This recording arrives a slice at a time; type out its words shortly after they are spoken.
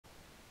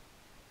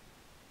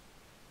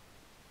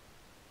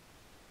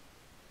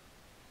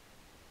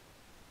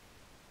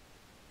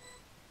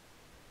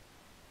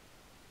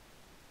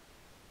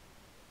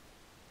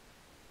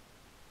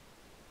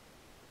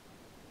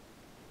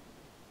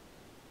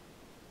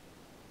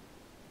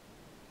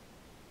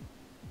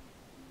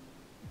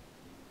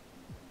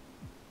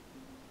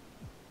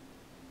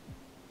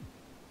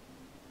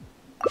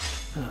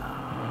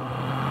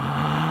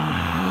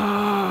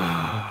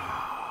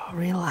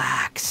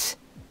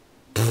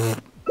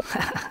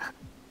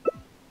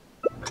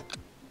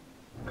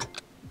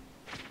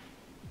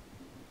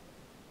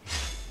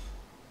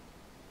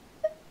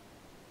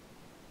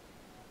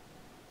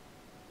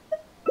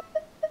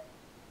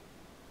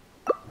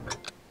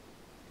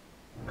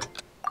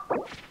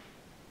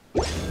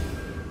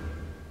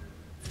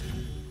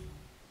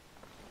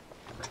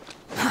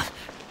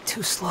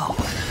Too slow.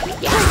 Clouds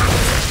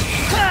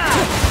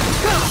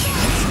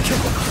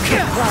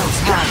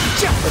high.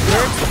 The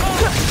birds.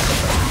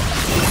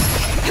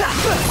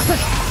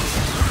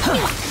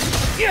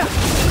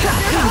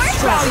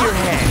 Bow your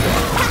head.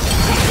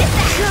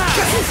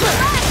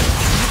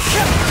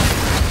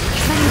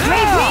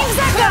 Great wings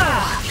echo!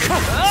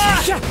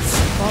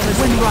 While the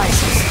wind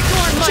rises.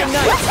 Storm my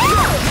night.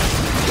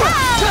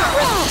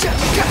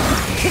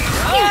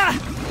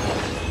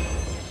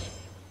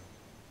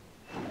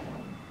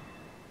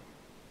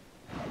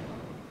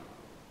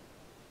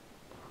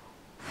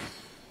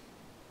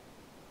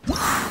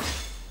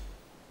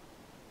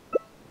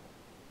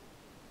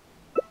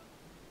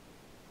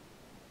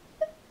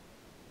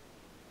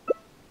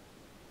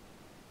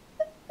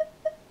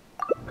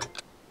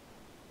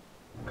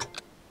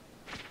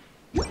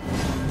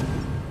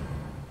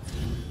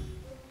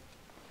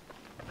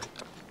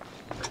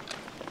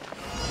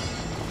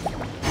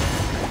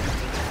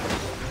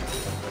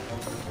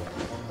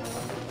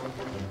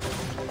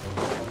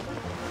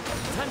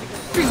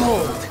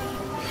 Behold!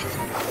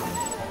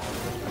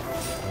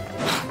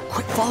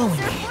 Quit following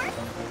me.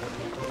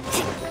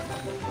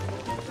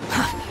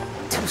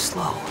 Too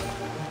slow.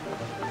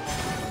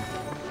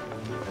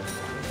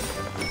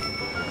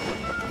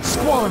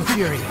 Squall and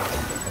Fury.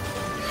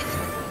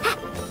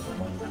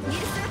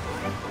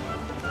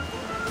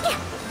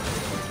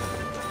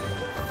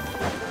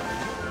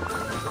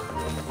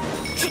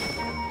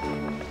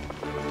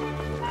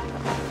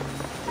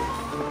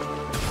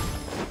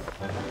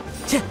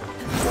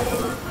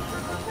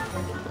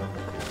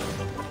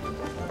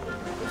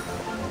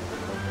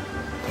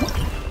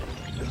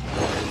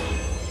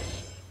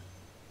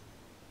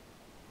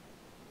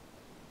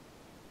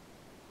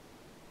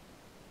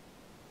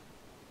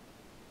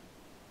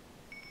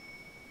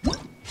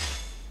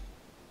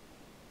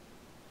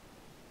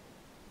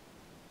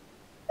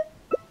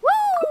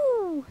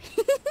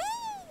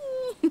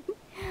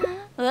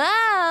 Whoa!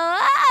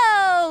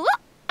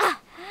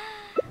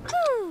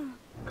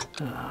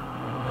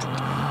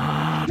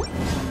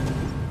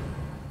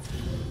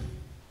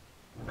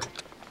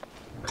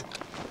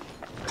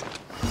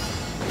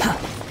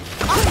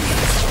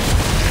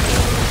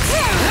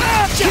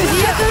 Hear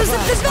the echoes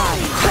of the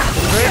valley.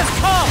 Birds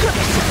call.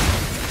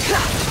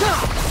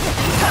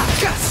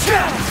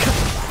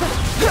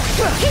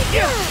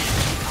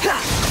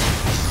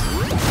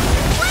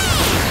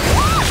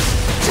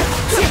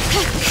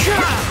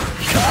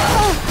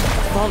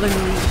 Fallen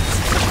leaves.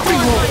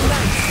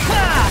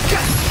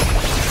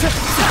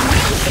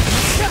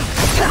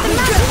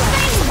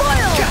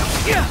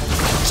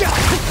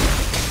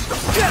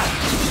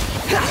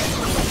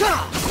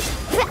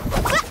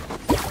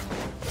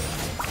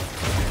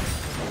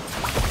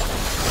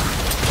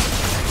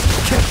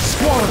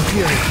 Squall and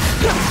Fury.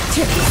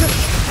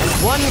 As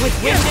one with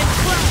wind and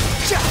cloud.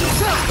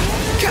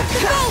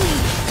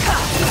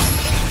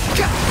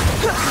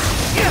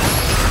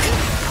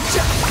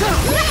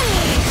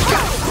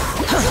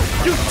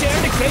 You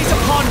dare to gaze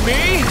upon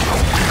me?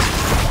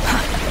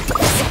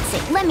 That's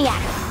it, let me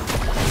at him.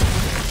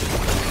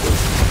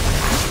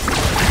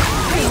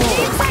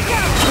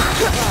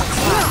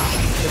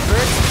 The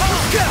birds call.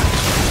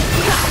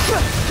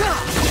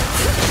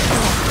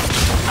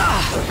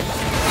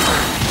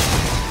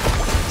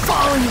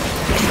 Falling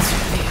into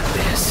the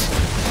abyss.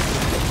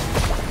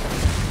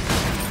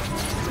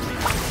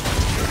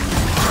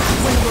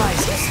 Wind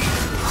rises.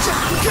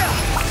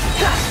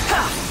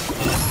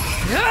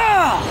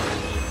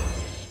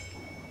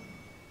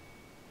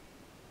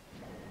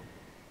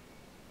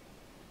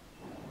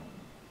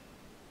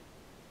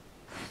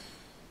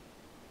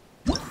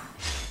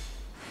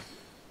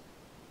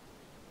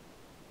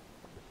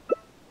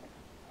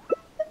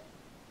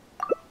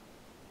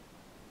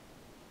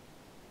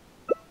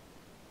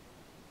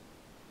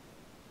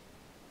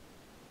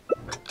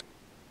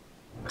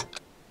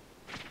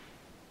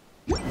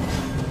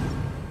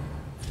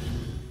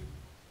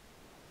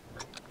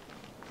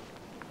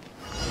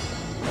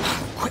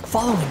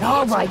 Follow me.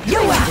 All right, you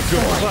out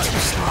for it.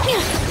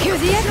 Hear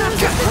the echoes of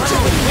the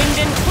Wind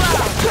and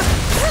cloud.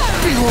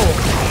 Behold!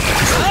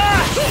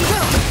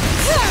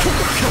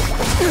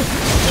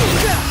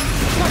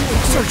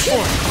 Search for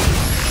it.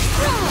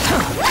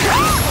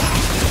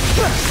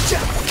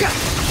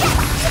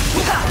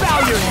 Bow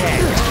your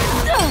head.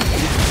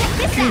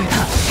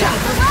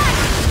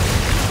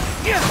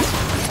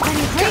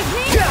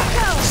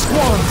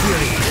 Squall and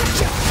Fury.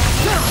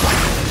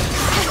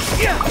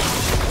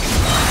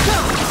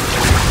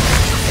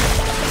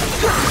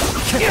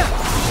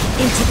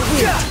 Into the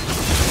wind.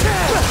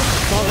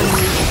 Fallen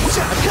leaves.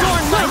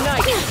 Adorn my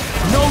night.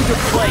 Know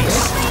your place.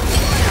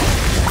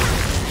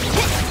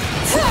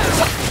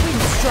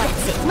 wind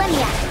strikes it. Let me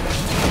at it.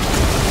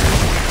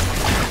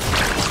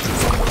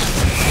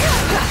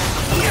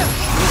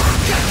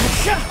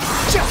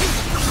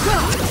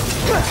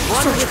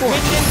 Search for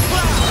it.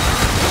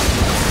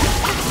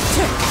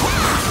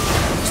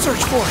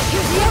 Search for it.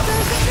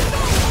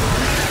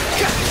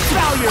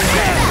 Bow your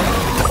head.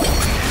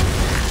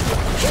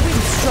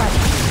 Wind strike.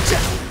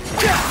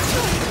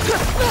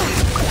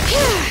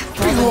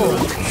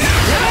 Behold.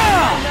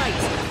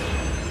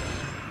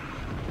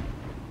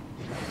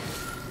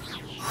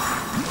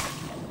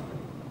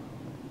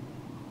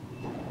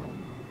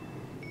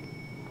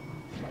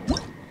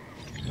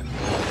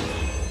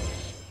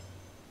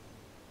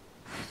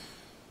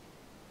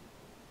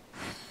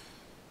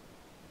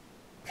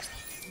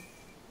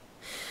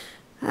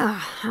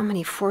 How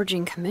many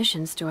forging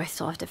commissions do I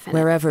still have to finish?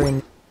 Wherever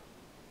in...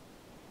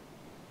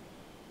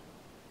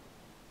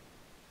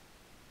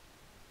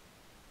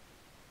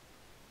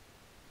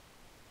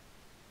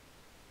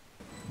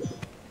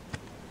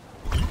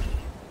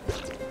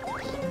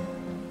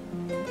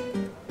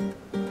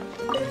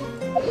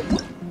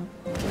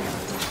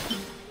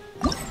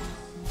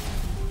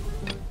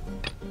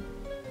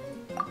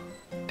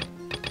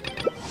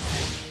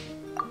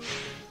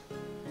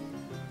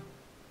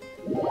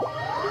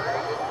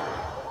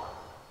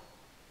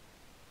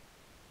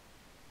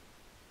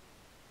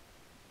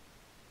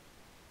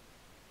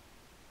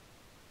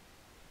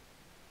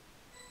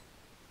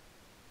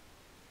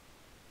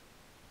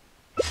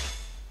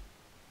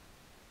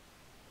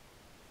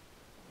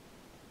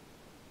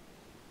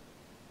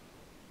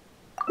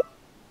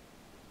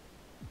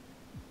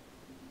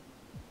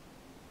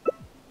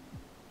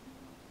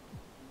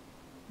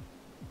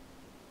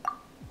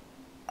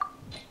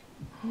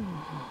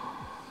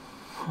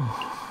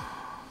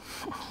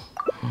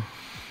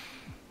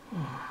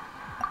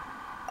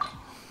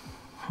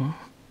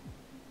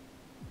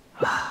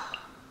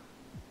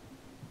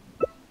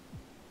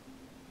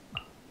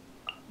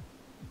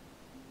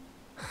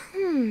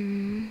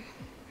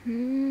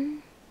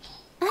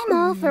 I'm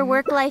all for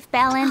work-life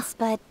balance,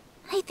 but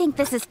I think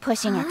this is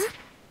pushing it.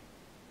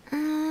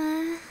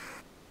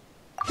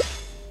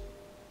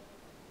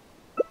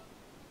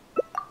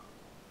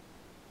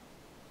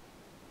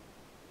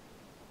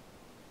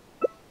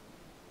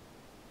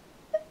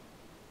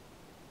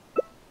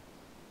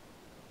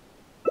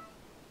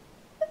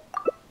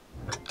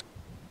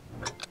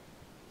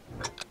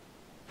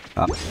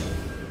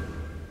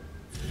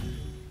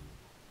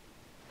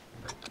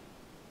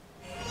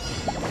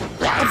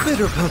 A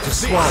bitter pill to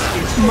swallow.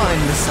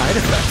 Mind the side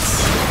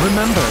effects.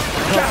 Remember,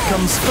 health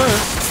comes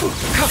first.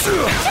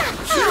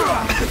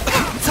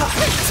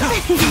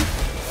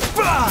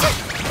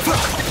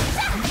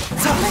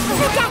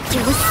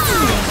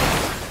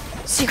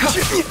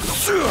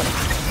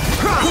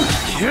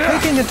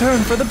 Taking a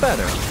turn for the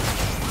better.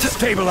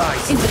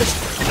 Stabilize.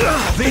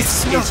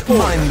 This is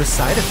mind the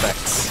side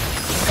effects.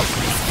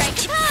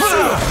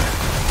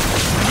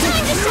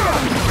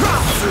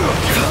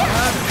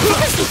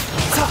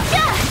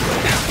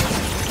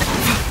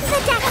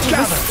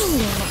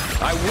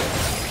 I will.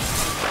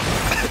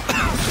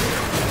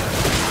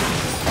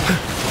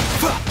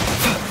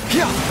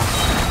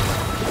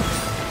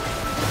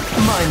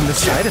 Mind the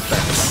side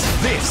effects.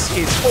 This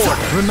is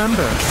order.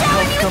 Remember,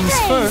 health comes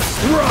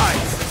first.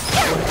 Right.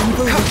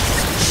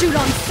 Shoot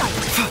on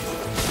sight.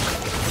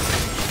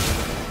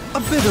 A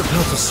bitter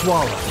pill to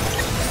swallow.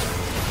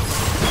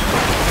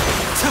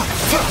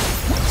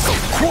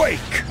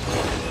 Quake.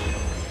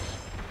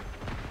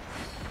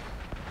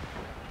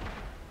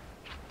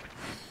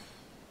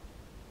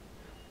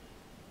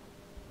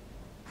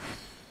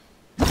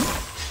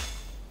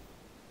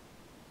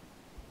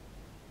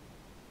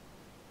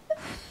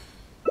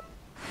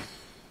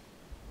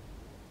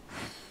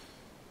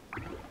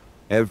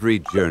 Every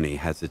journey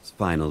has its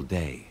final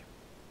day.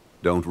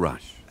 Don't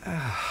rush.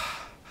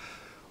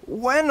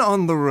 When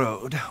on the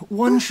road,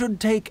 one should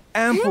take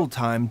ample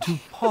time to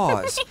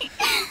pause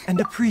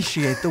and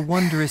appreciate the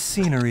wondrous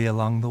scenery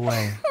along the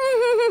way.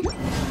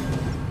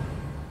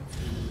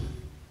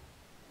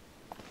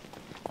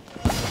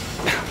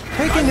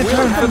 Taking a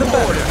turn for the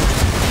better.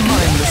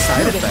 Mind the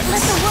side effects.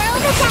 Let the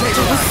world adapt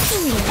to the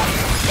scene.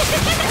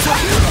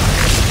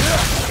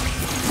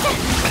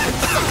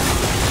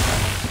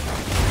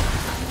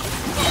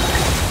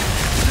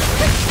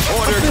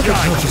 Order a bitter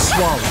pill to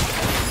swallow.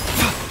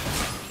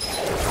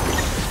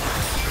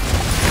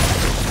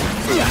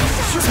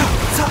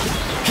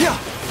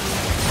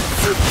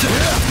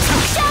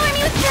 Shower me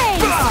with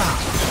praise.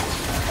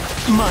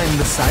 Mind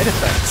the side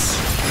effects.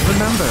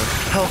 Remember,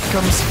 health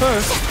comes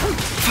first.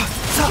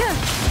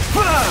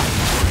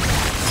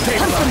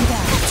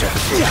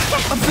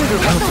 A bitter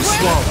pill to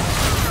swallow.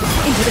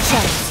 Into the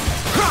shadows.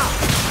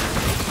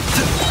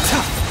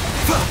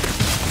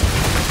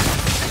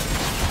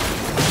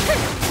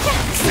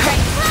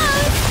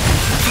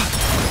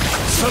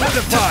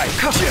 Solidify.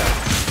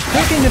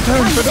 Taking a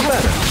turn for the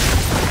better.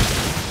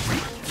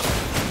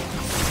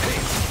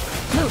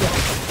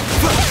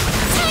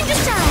 Time to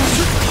shine.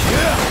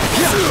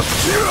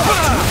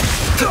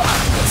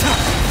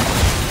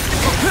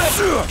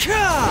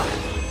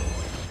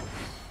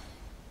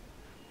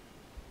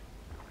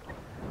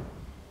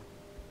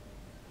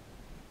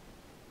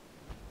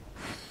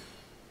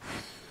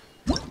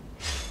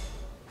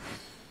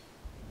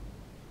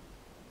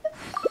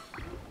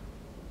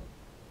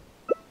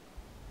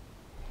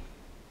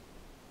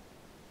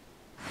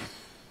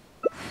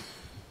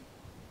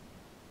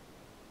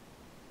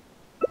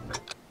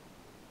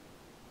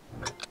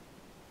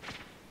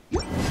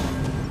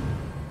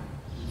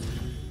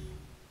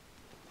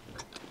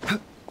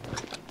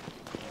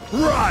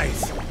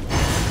 Rise!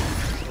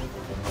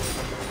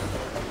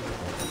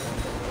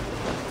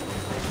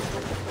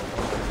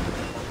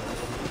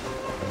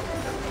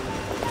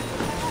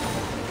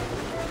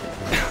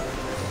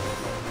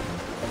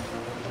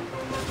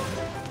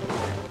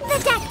 The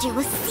deck statue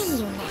will see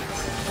you now.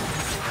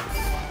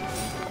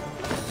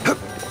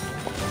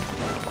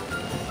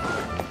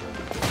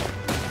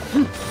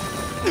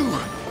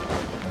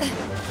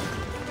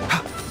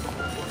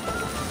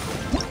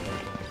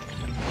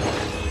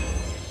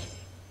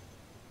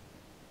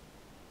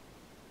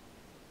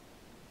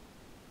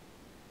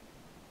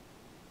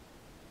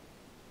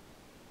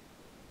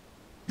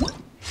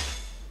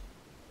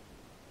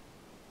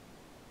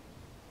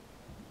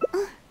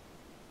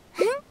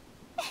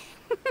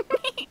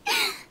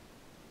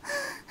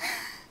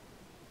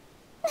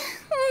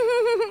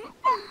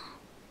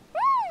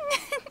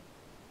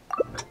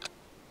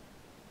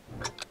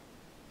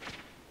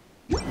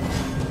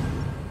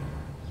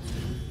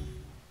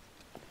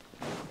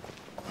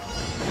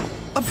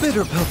 A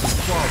bitter pill to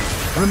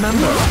swallow.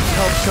 Remember,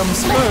 health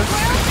comes first.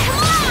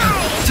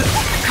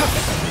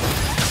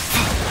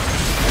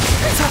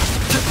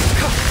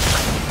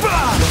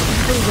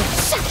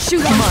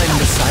 Shoot him. Mind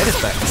the side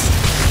effects.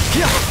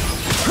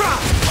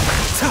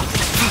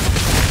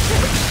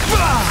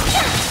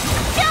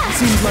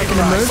 Seems like an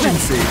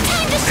emergency.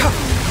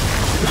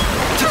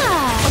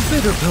 A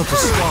bitter pill to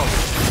swallow.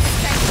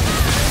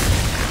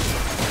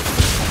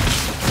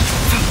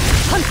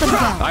 Hunt them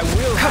down. I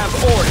will have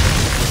order.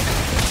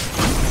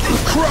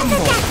 Crumble!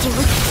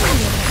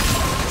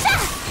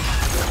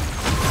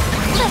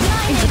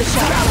 Into the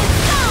shadow.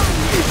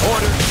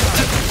 Order.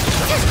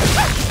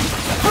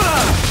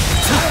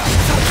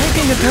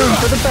 Taking a turn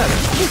for the better.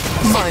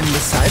 Mind the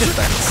side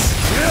effects.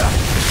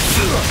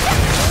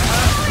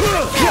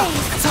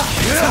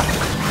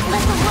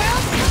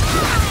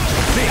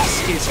 This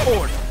is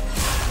order.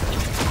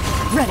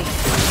 Ready.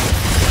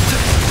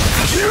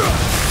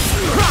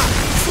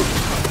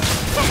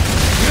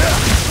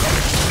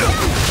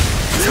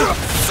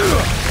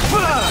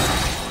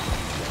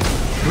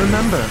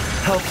 Remember,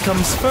 health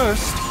comes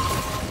first.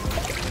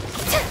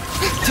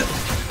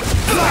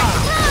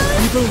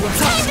 Evil will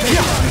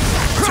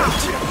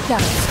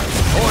Got it.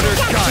 Order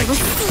guide you.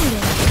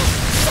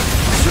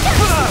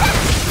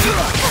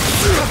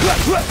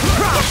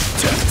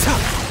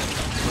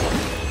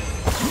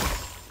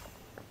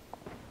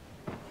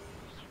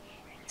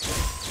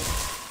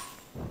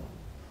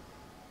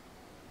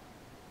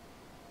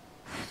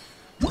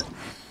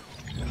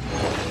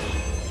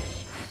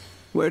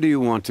 Where do you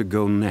want to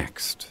go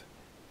next?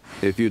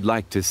 If you'd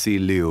like to see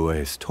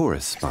Liyue's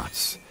tourist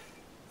spots,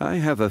 I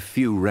have a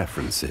few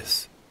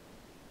references.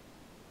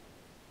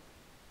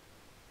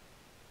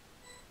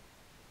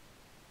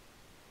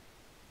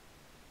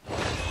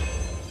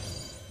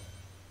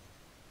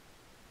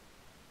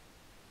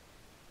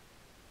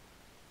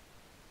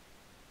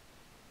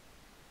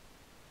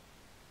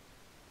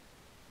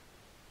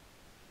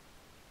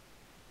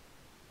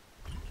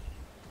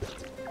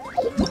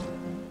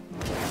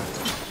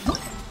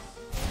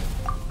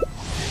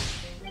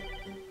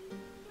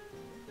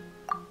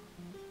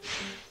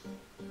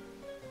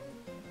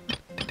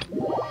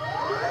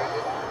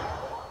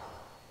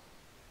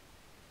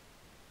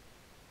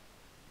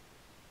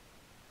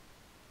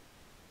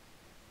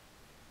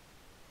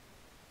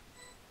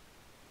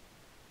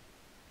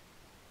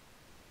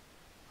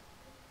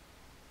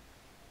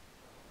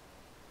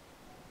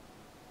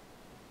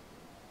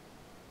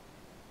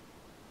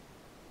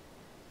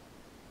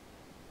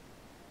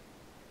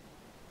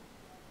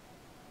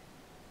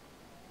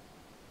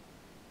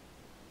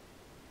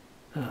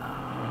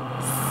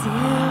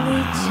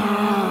 Silly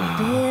churl,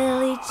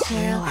 Billy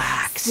churl,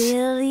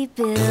 silly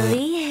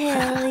Billy,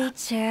 hilly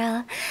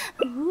churl.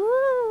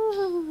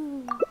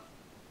 Ooh.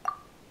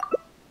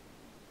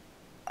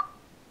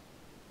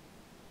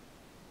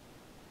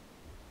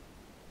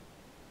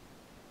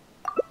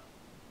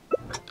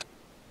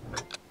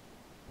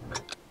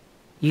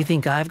 You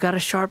think I've got a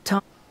sharp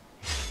tongue?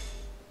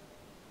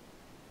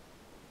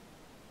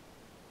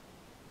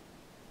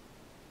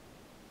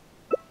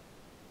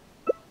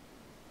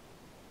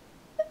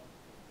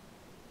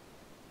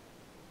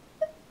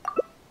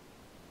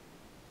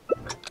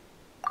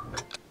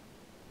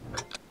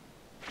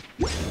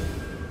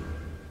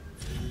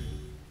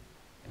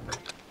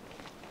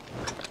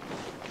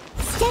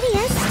 Steady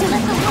as still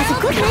has a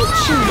good night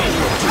shine.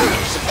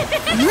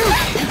 You're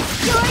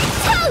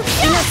toast!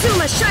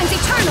 Inazuma shines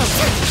eternal!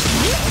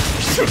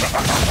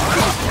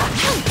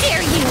 How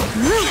dare you!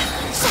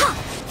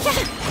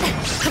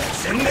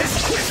 Send this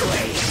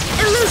quickly.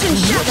 Illusion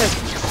shattered!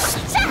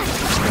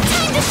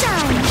 Time to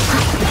shine!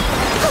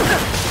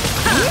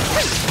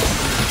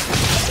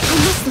 I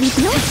must leave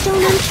no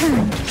stone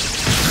unturned.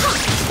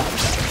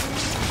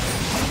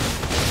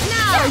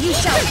 Now you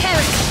shall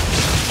perish!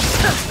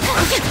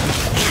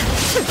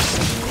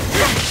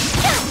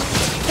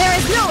 There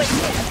is no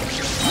escape!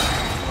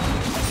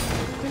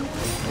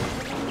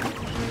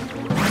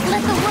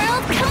 Let the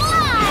world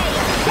collide!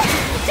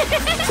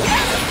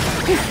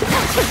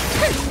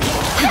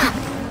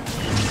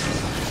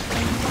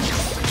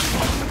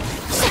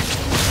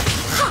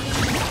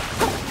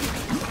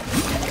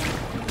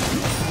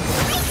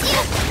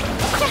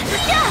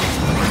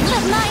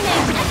 Let my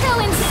name echo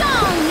in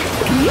song!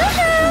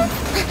 Yoo-hoo!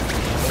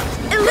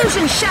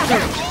 Illusion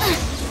shattered!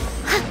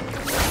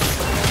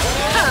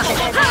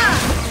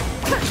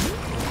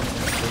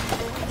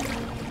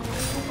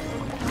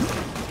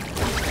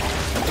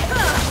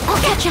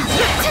 Time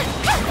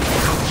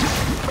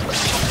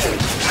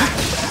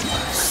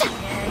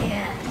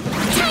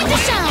to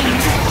shine!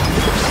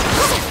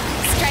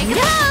 Strike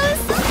goes!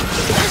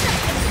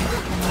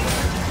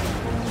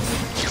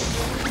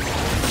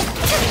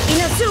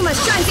 Inazuma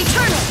shines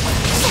eternal!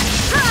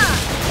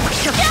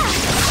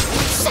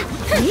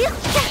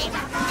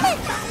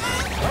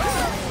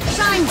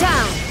 Shine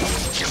down!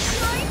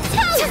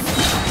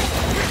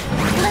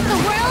 Let the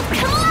world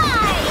collide!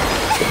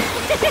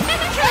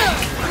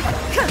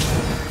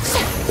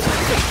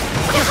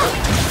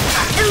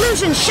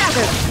 Illusion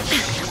shattered!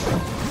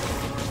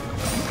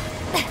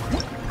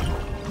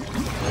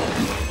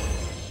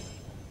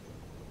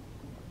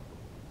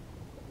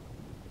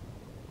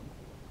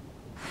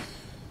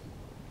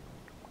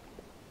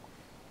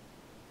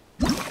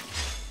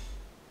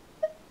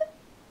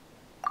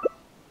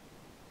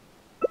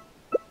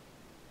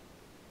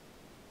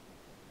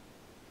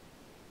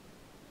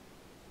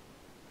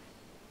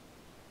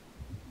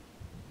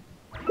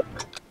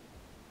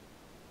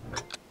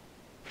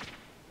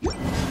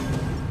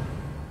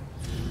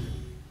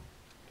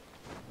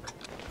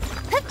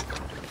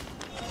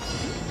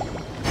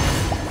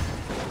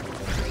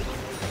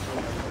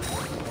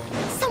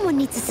 Someone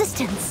needs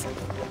assistance.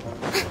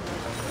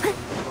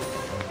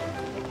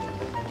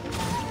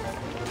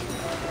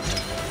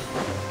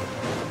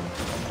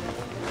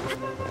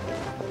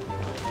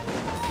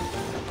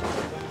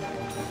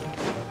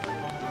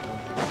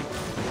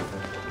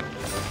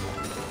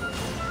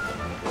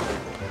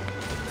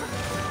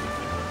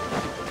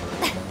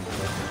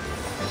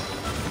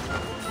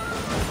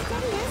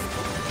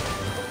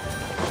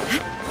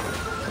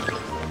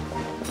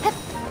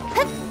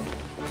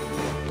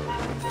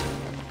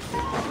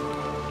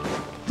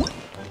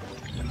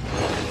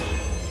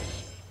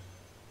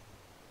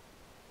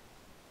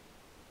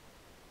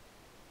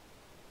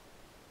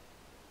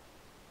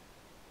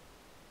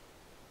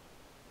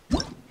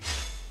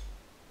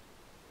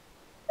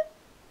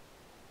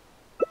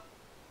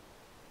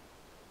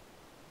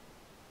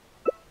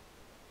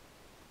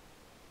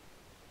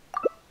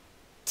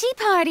 Tea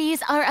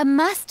parties are a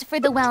must for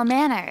the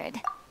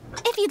well-mannered.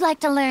 If you'd like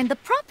to learn the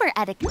proper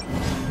etiquette...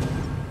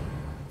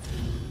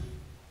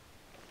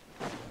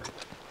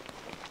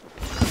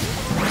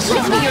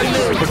 Show me your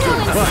mood!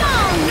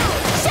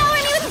 Shower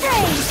me with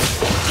praise!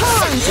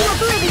 Torn to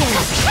oblivion!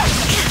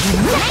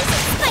 Nice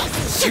and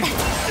spicy!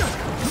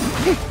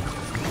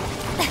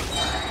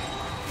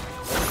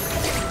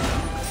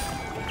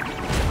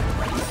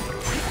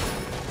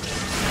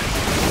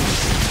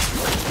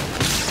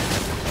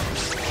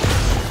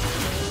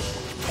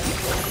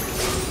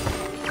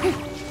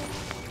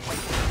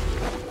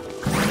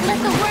 Let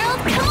the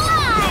world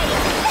collide!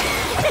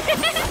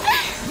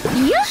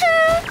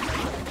 Yoo-hoo!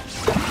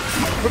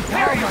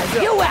 Prepare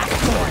yourself! You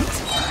asked for it!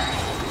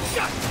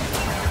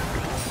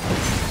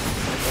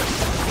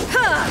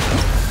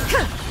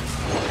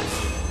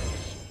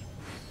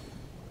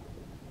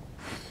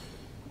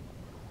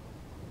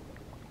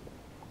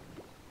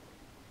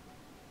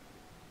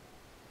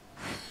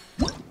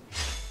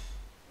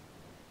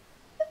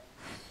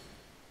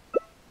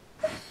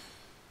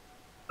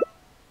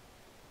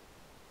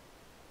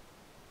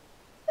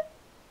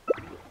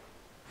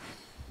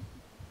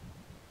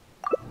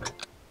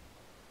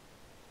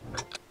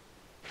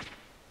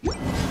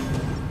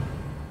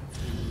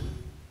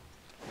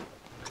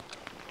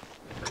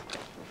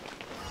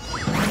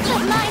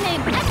 Let my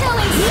name echo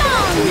in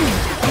song!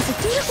 As a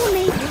dutiful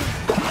maiden...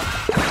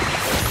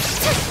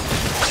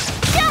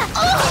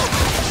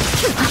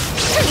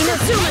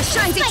 Inazuma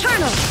shines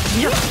eternal!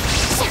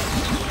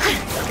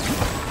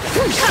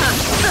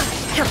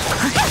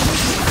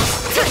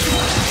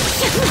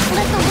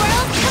 Let the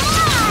world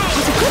collide!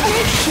 As a good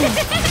nation!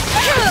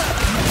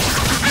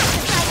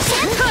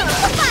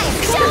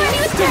 Shower me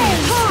with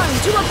praise! Torn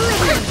to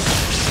oblivion!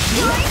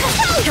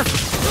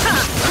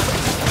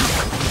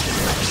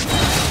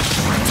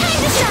 Time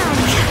to shine!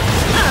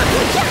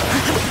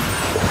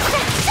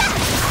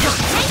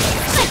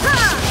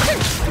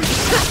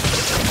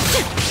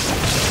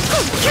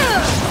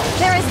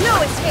 There is no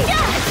escape!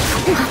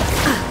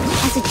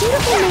 As a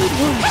dutiful maid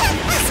would.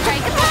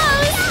 Strike a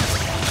pose!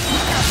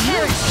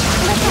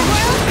 Let the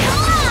world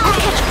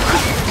collide!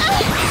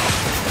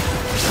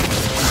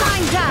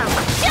 Shine down!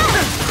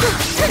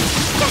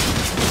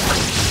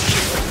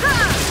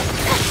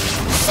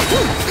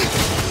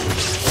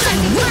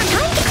 Time to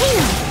clean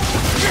up!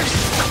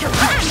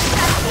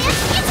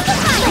 Into the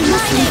fight!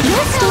 My name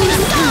is song!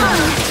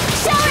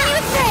 Shower me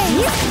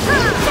with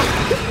praise!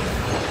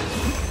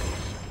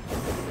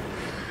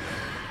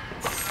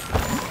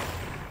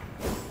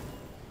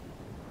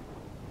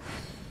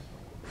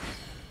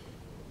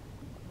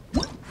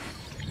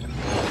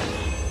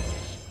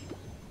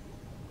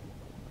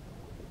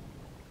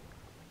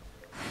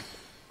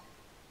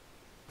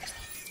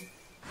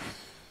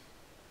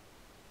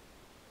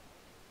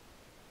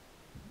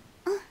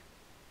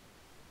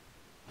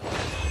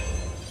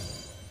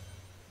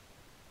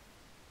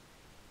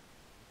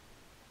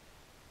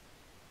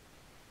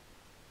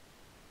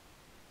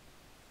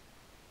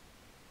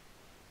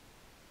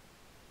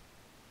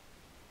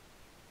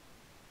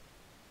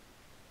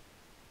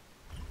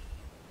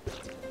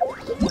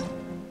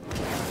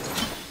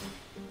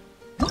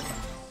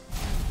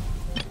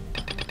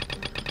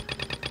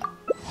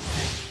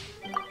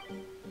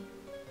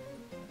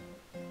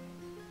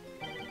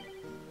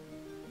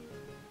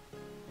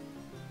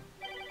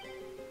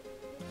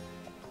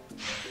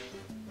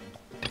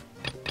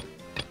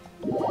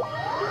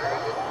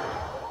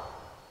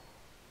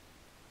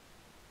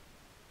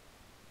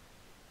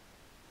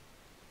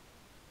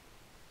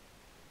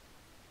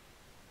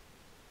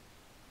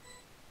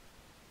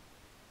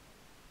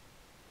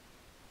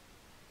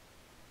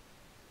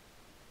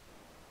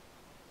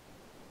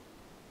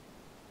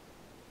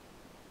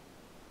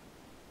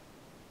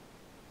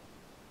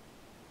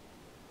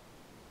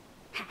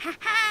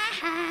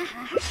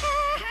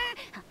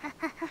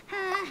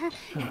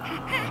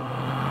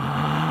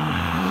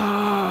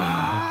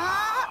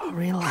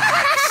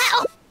 Relax.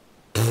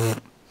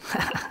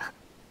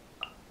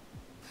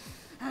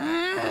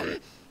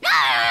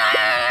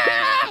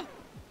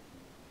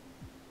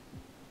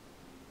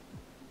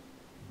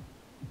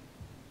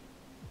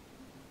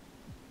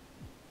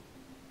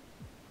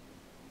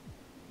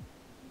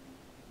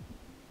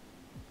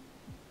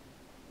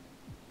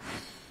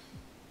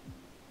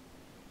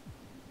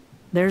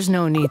 There's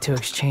no need to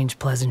exchange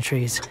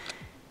pleasantries.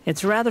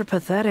 It's rather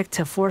pathetic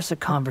to force a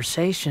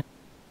conversation.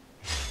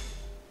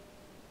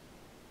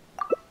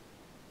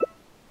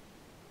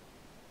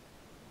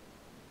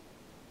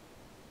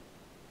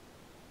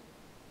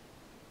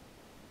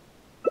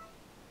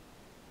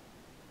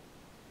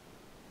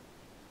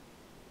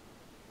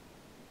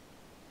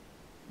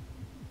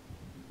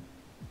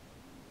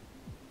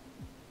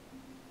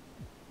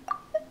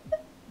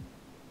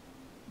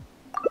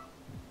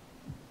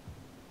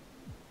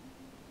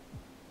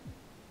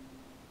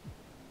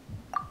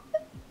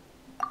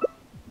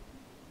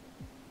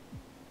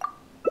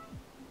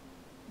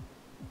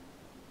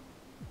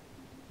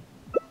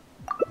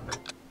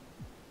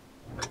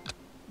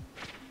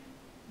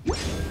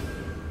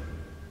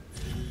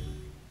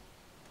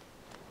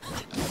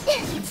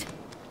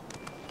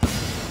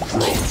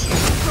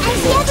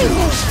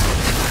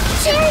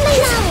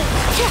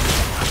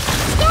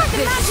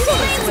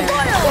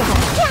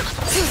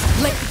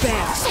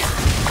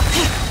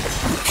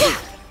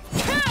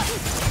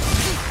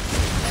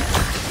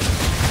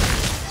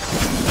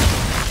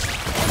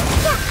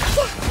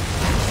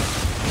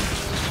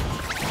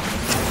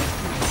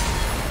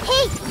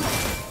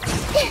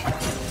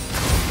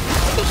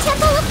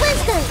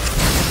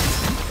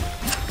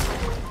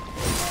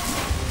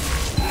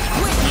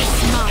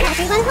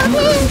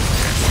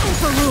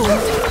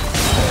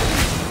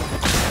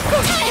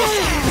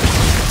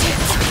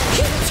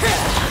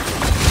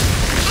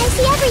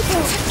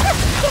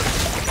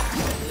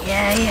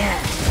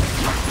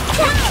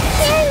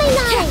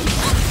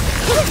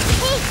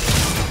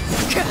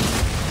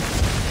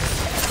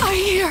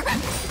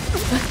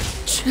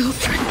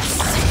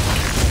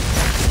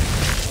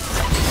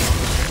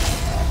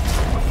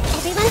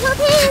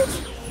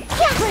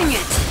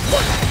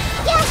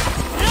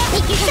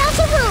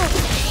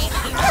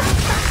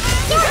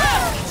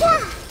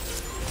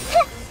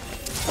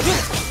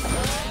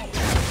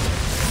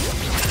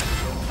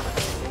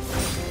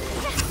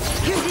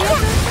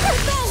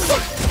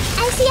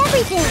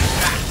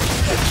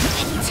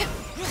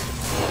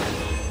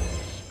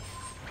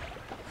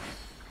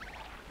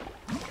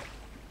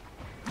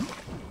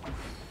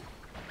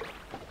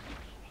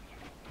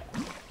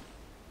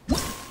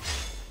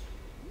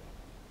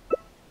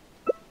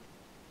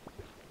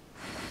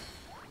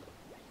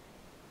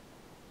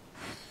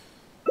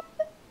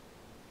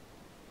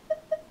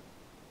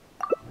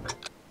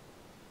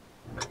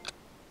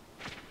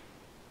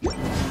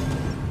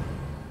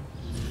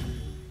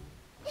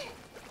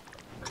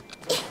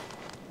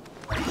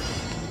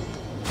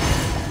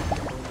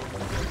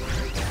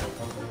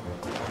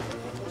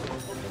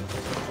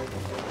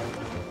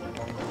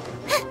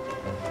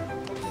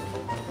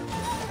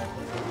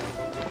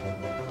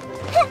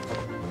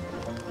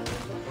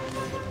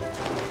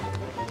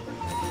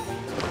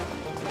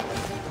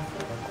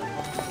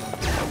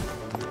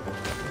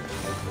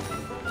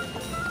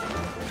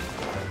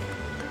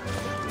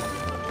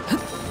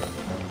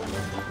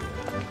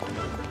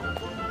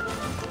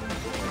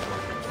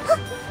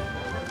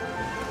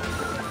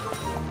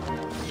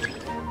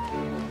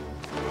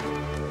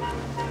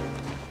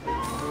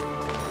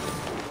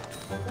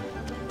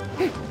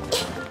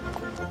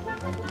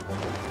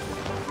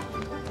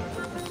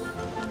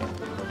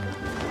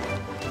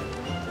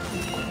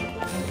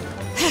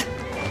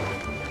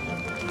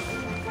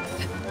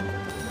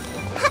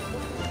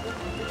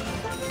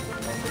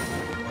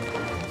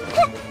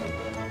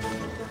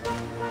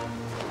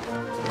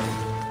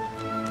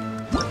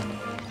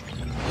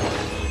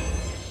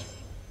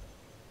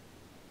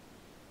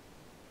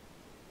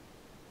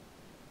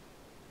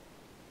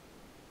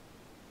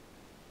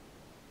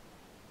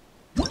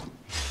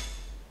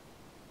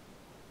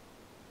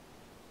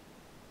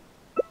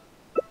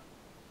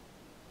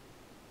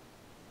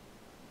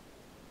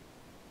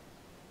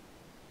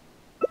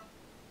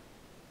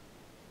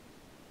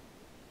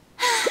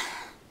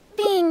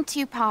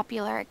 Too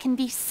popular can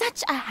be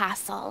such a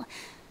hassle.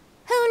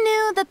 Who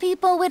knew the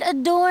people would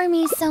adore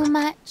me so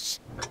much?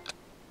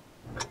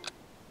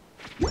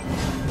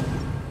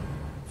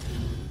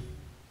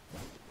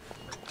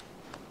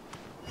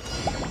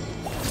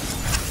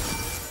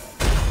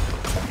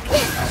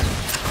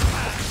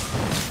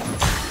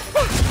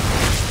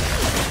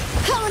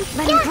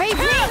 Letting brave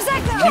names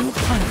echo!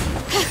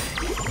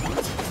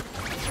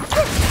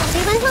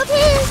 Everyone hold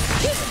hands!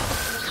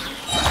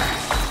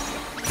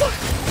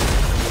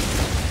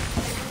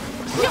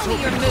 Show me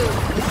your move!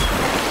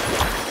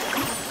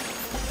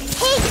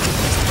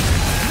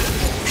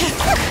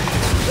 Hey!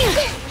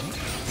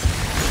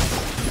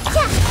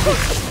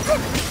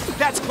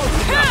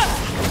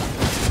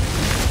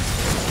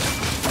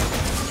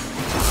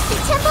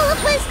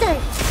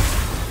 faster!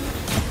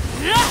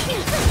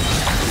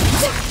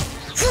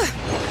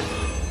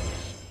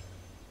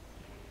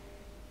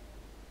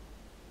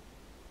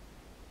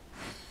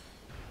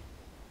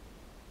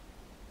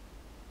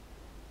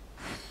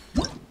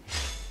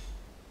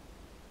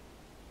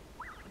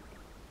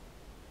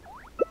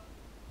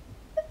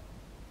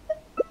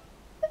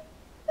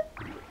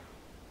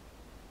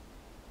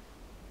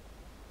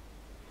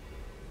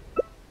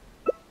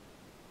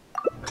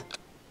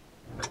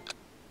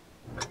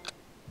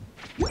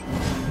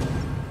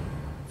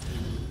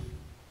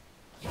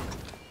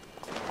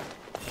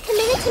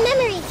 Commit it to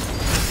memory.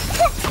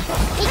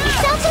 Make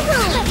yourself at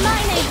home. Let my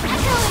name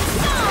echo in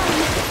song.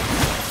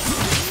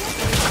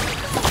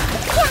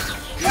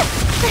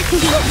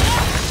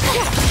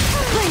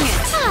 Bring it.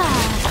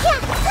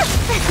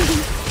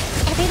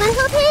 Everyone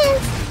hold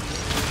hands.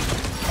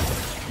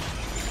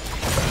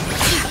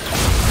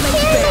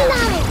 Here's my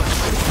knowledge.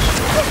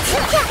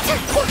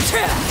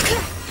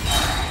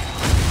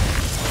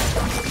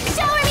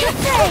 Show her your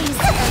face.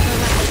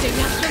 Everlasting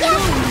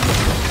afternoon.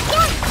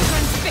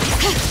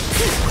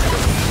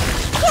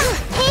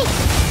 Hey!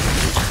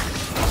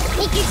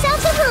 Make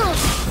yourself at home!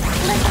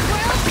 Let the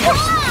world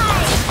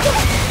collide!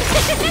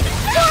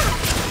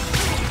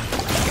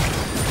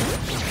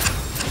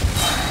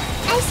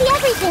 I see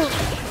everything!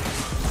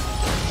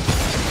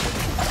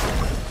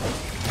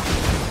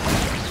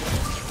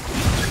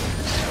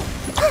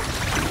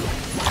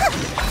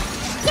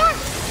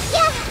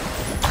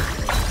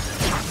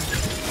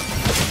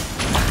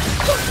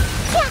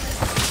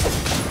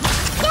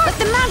 Let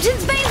the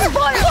mountain's veins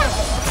boil!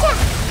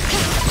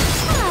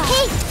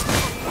 Hey!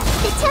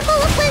 The Temple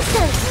of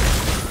Wisdom!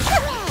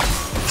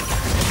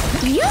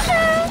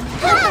 Yoo-hoo!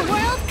 Let the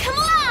world come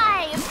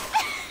alive!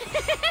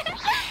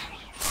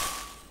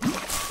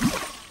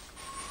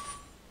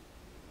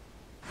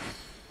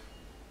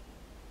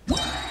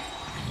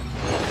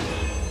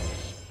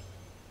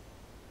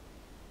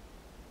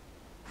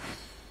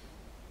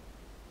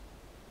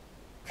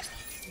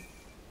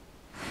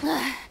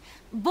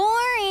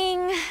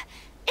 Boring!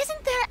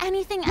 Isn't there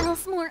anything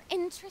else more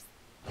interesting?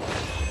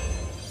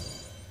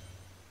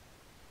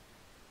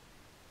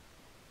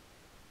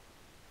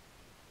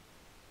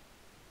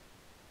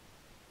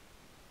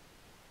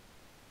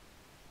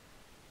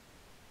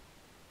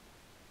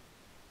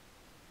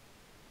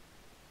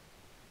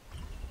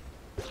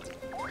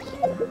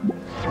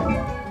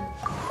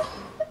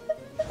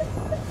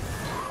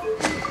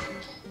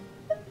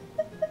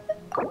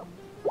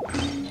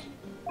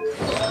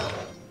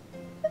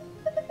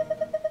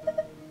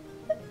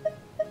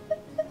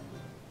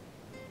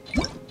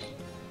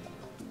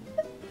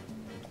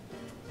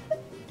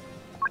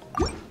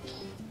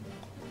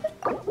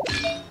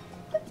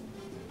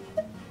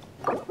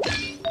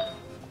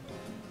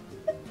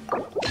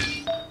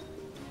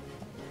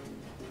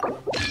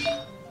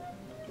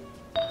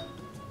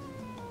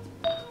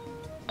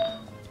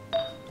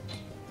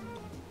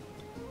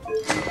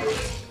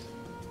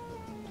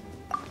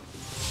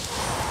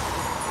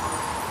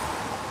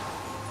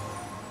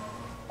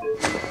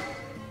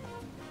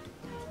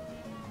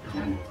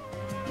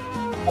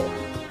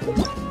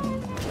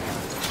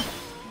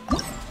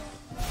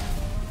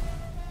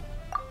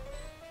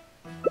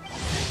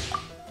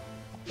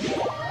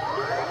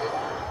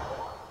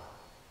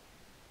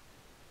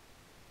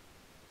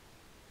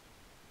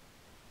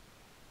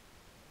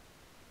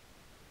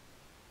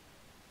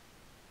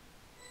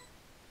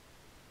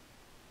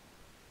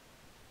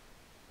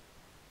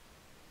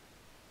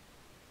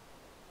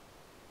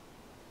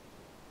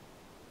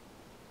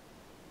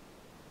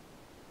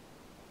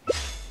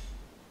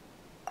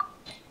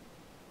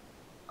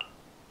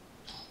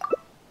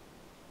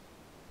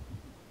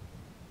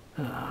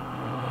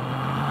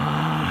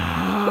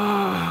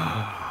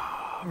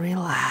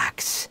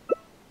 Relax.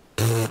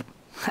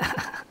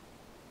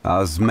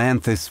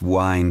 Osmanthus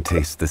wine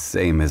tastes the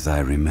same as I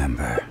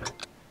remember.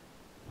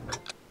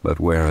 But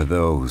where are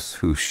those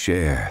who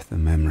share the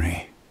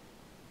memory?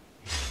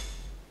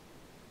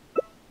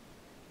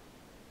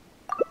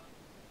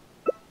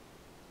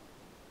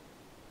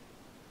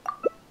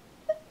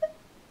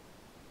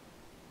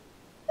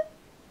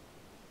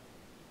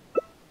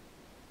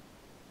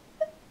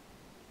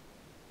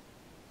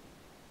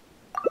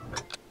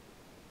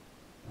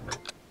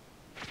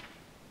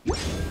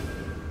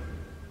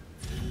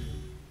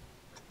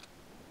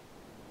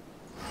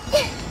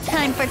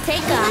 Time for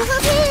takeoff.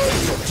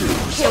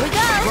 Here we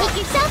go! Make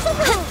yourself at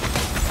home!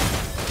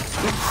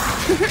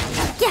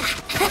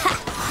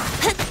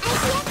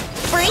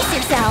 Brace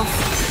yourself.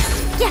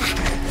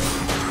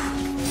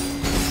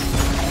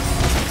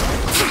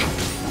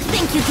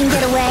 Think you can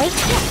get away?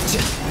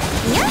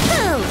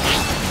 Yahoo!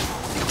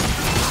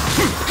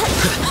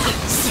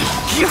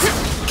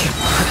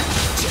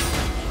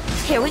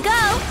 Here we go.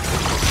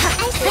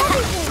 I see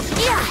everything!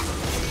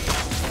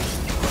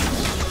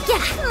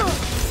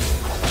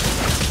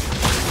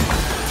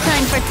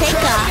 Time for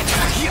takeoff.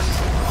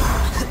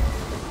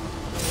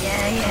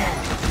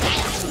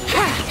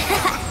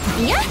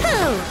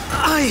 Yahoo!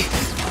 I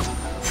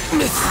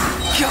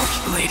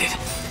miscalculated.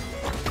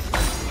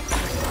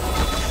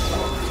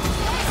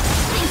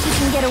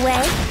 can get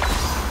away?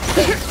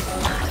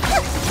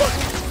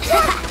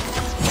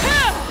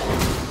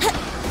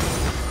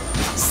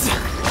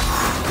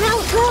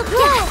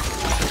 Grow!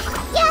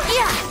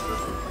 Yeah!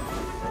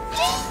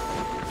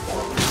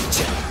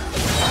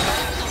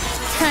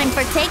 Time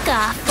for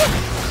takeoff.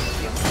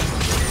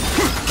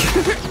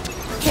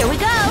 Here we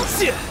go!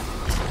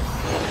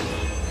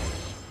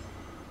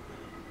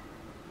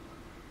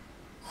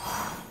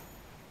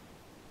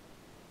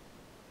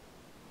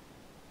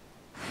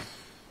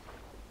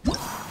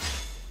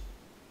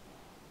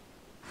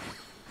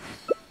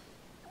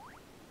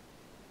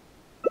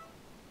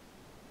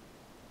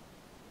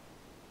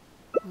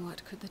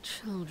 What could the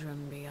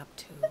children be up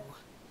to?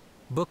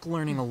 Book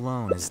learning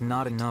alone is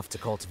not enough to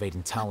cultivate Let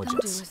them do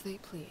intelligence. as they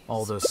please.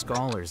 All those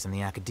scholars in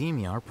the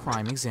academia are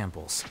prime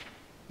examples.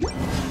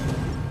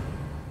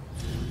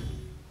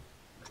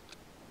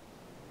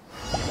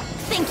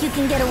 Think you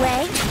can get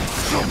away?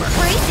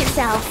 Brace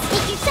yourself!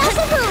 Make yourself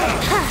a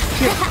move!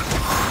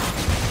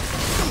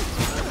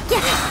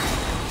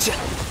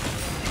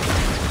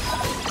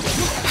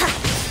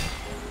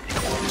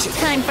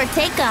 Time for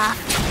takeoff!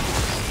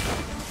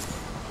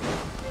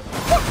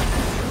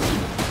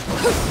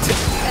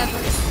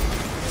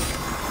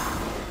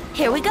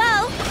 Here we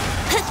go!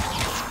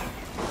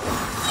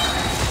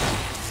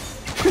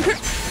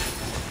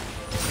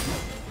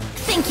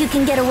 Think you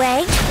can get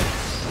away?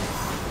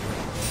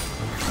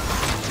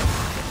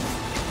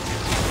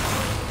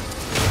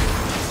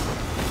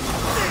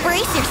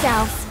 Brace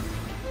yourselves!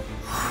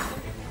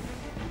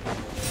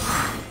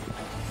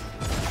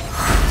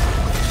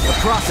 The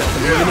process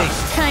of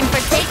elimination. Time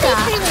for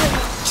takeoff!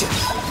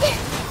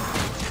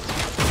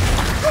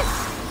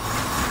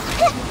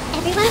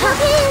 Everyone hold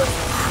hands!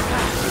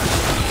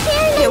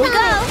 Here we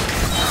go!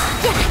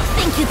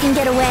 Think you can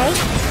get away?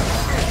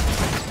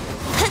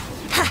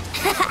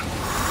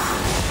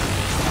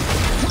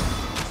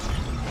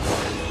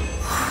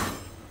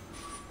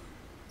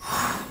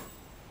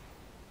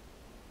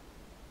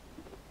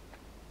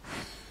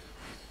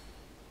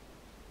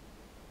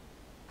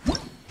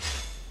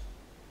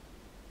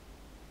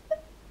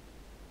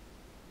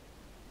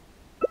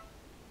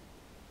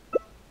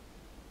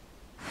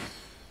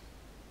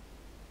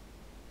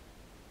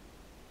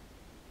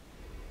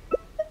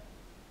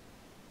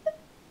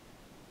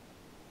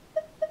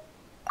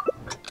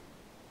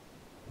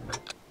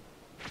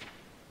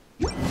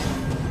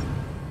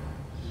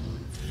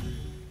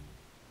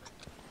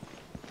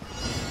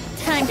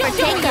 Time for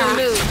takeoff!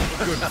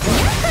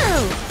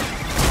 Yahoo!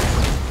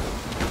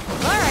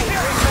 Alright,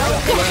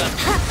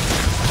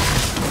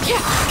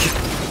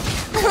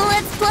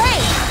 let's play!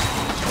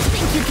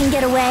 Think you can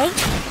get away?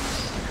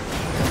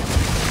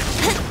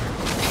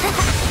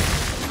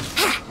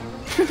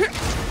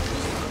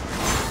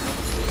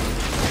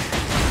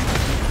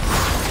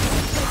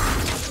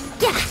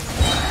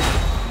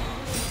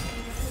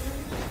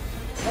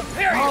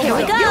 Here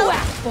we go!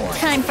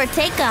 Time for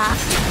takeoff!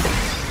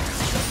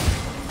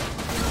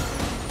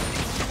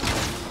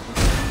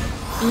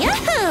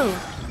 Yahoo!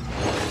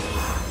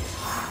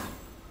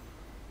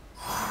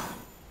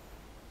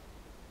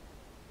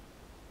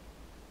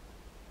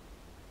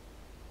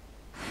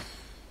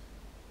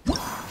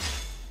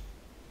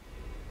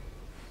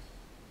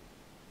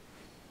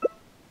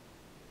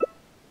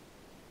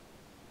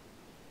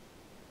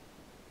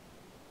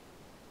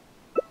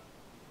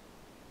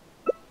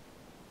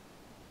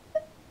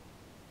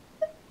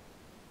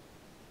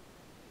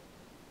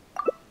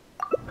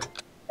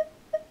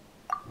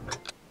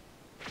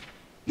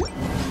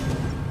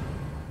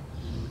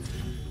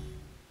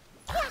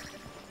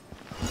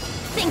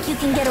 Think you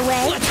can get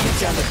away?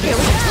 Here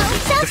we go!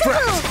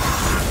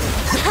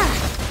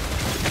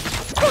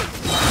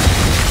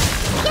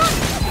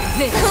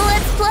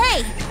 Let's play!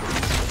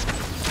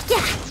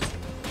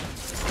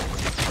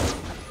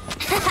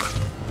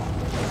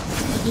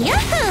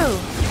 Yahoo!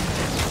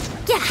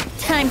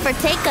 Time for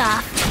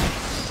takeoff!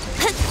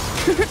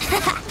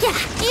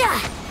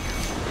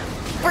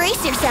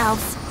 Brace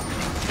yourselves!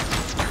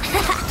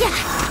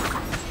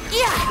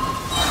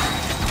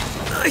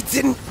 I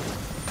didn't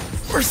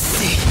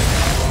foresee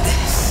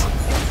this.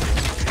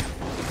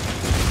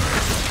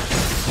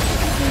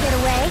 You can get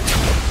away?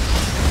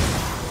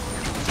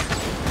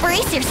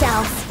 Brace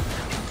yourselves!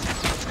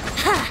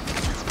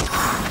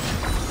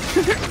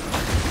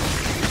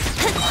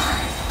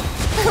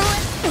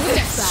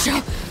 This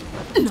shall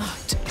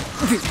not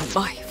be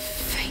my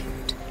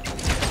fate.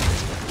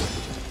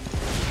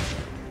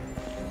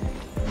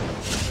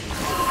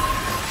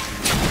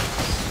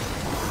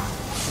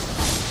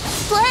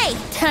 Play!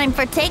 Time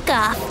for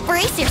takeoff!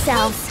 Brace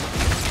yourselves!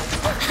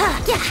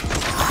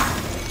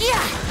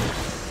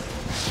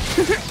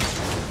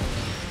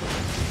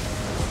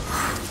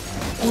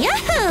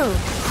 Yahoo!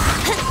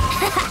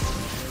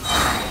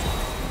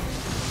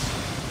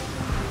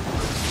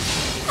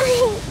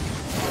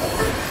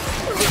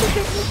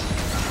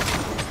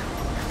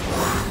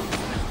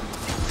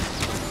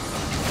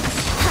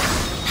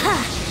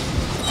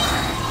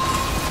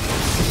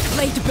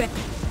 Lay to bed.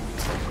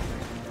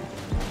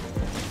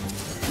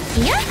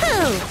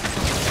 Yahoo!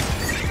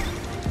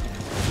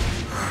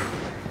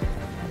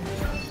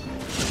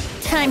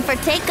 Time for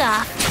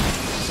takeoff.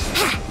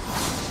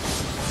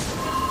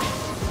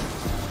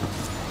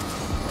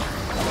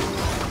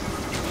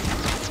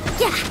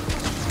 Yeah.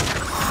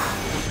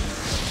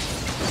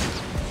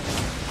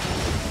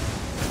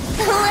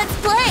 Let's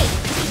play.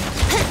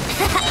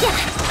 Yeah.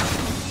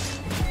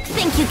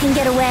 Think you can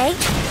get away?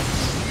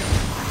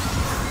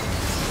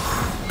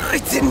 I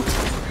didn't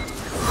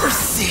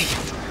foresee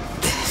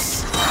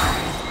this.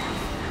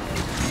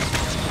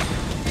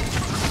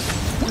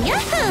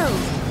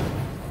 Yahoo!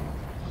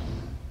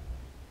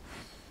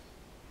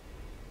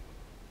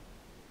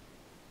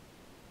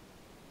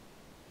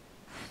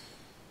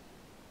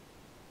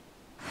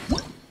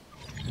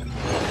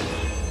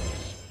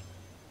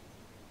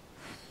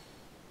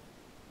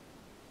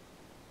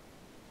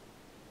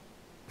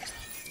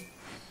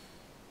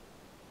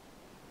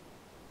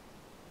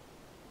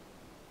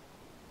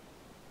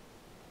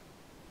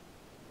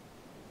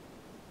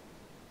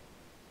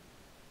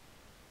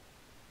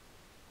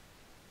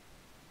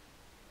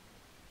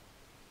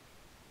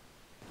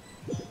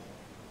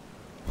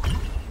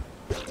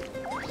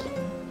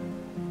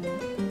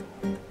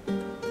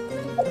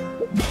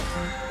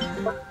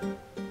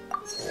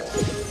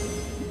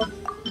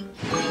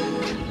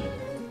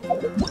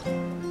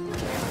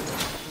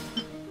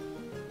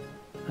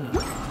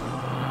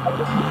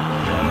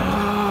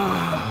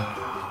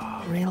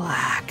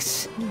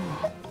 Relax.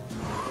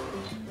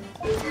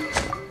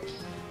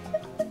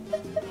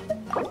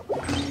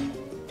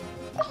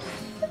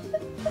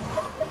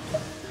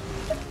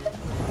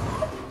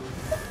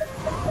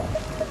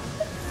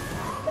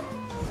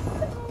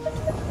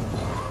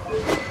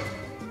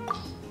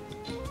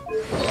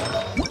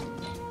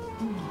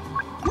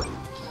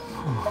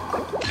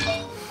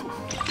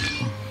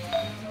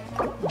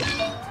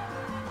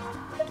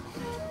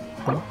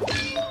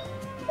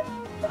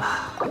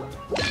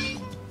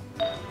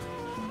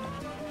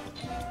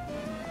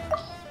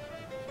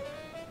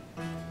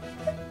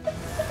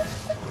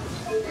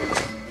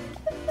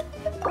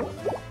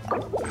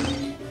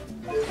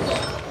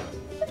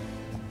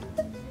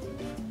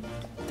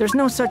 There's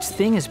no such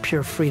thing as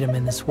pure freedom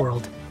in this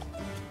world.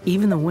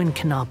 Even the wind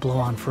cannot blow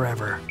on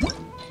forever.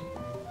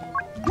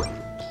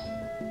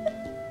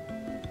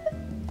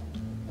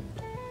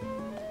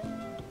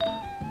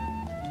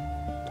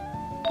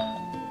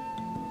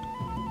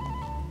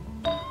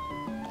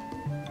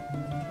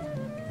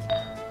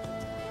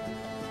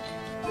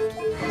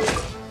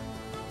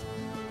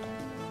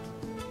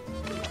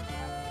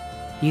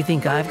 You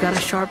think I've got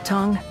a sharp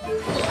tongue?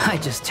 I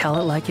just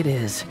tell it like it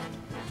is.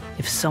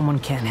 If someone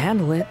can't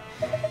handle it,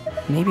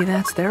 maybe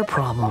that's their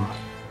problem.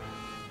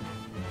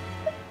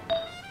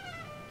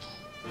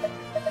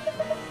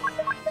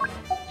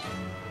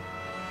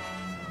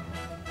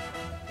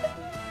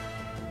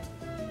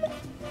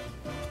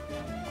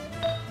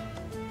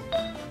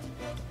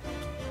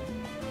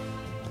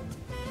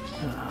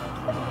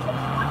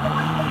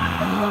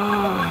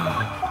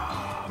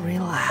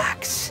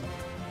 Relax.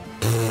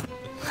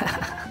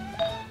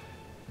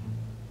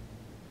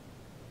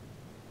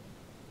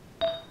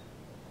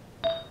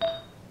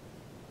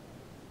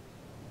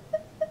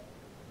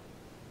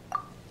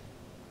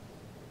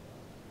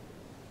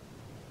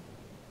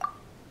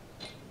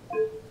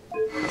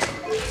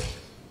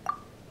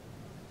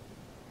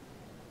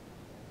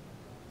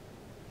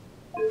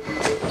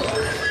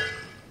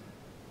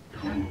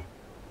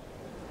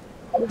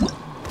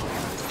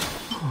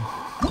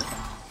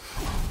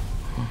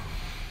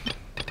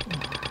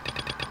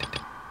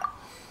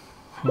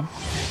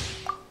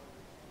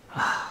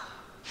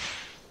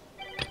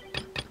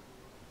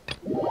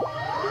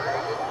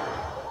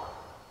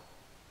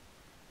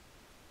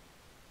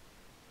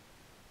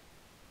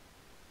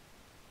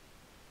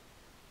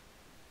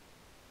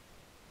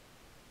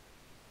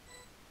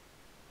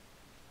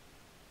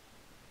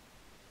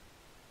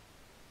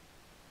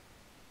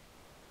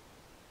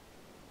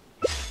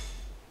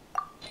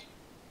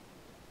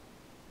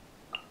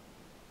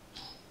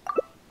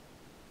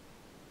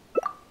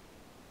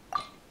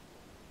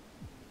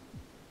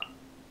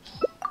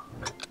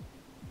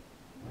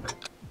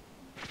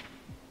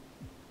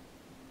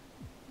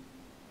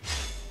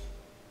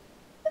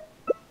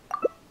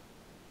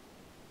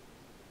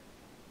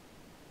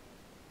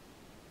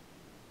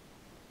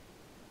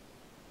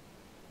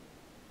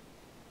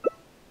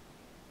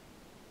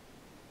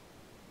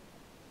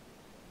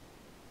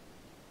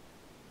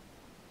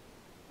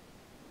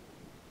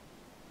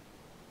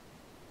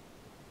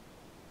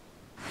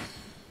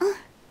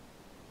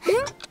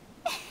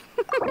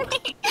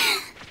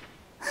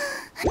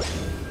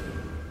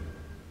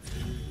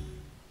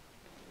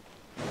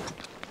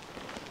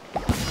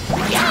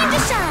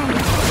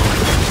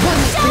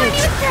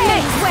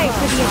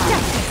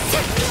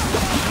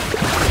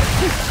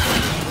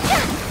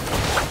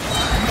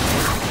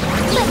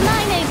 Let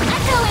my name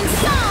echo in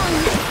song!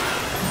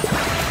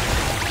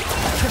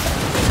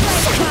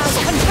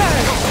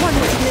 One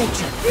with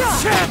nature.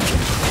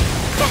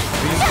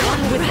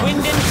 One with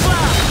wind and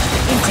cloud.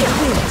 Into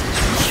wind.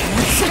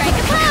 Strike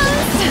a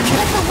pose!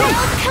 Let the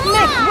world come on!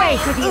 Make way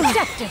for the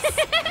Adeptus!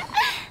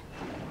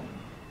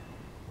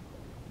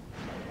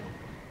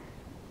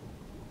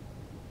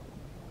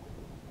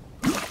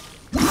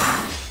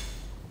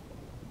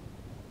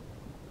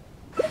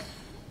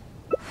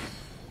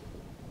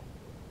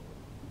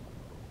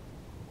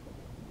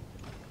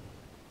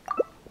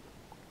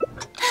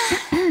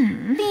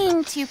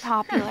 Being too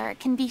popular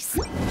can be...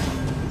 Time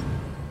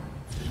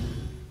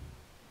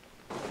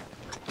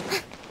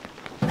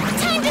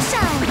to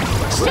shine!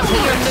 Show me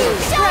your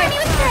moves! Shower me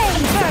with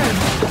praise!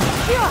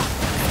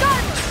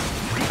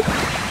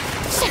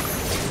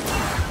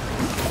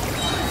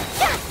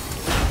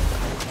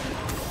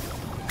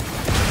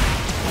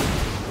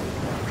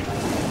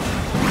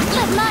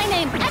 Let my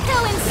name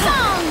echo in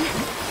song!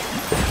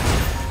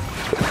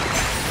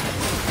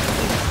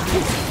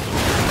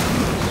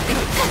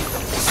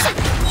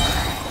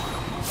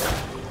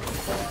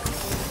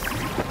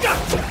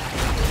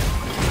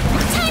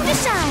 Time to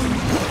shine!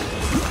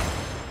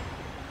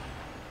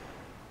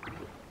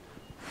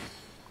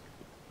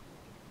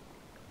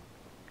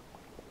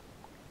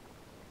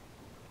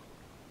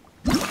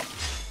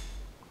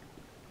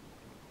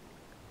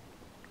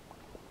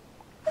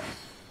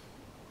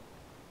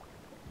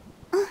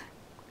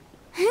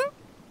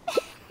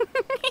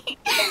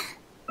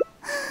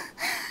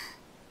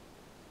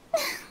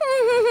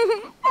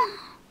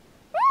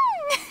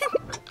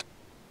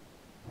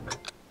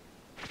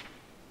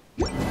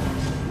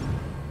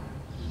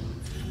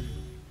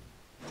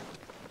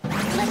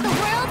 Let the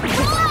world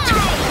collide!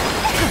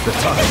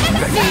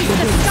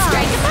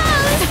 Strike a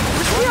pose!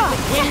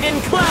 Wind and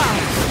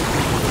cloud!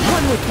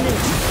 One with me!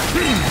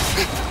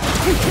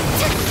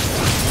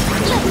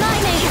 Let my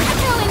name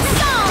echo in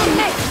song!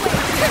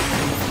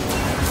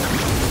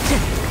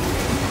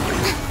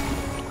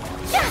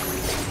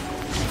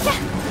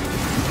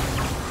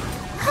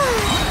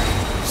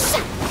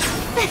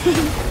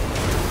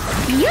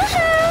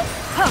 Yoo-hoo!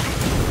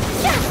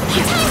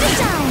 Time to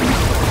shine!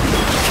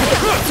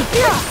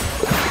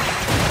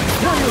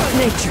 One with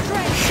nature!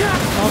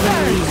 All the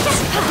leaves!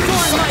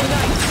 For my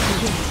night!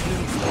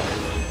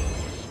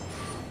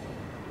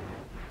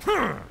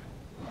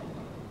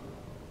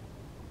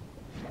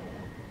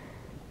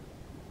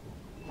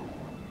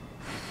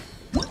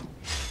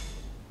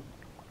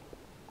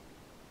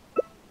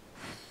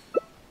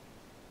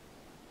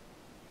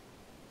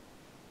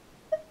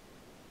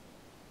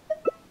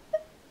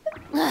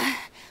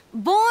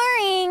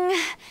 Boring.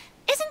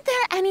 Isn't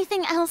there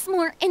anything else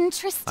more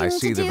interesting I to do?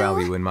 see the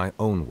value in my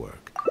own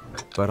work,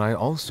 but I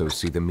also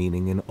see the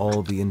meaning in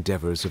all the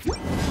endeavors of... Let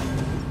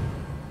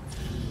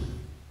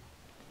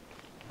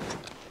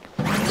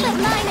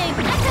my name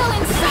echo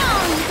in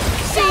song!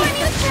 Shower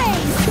me with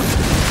praise!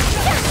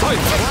 One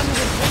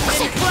with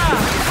wind and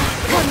cloud!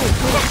 One with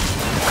me!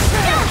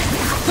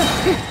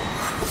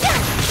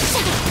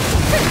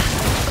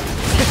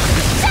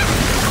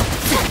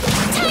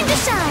 Time to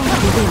shine!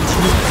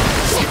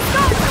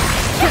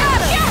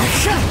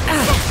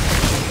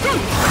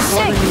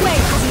 Shake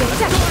weight!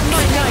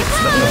 My night!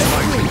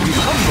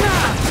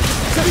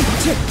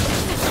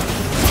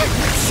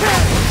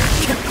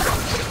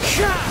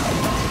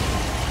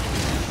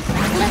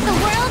 Let the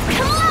world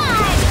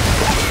collide!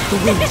 The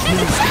wind's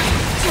moves.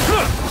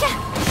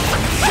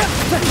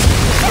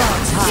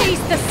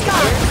 Chase the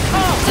sky!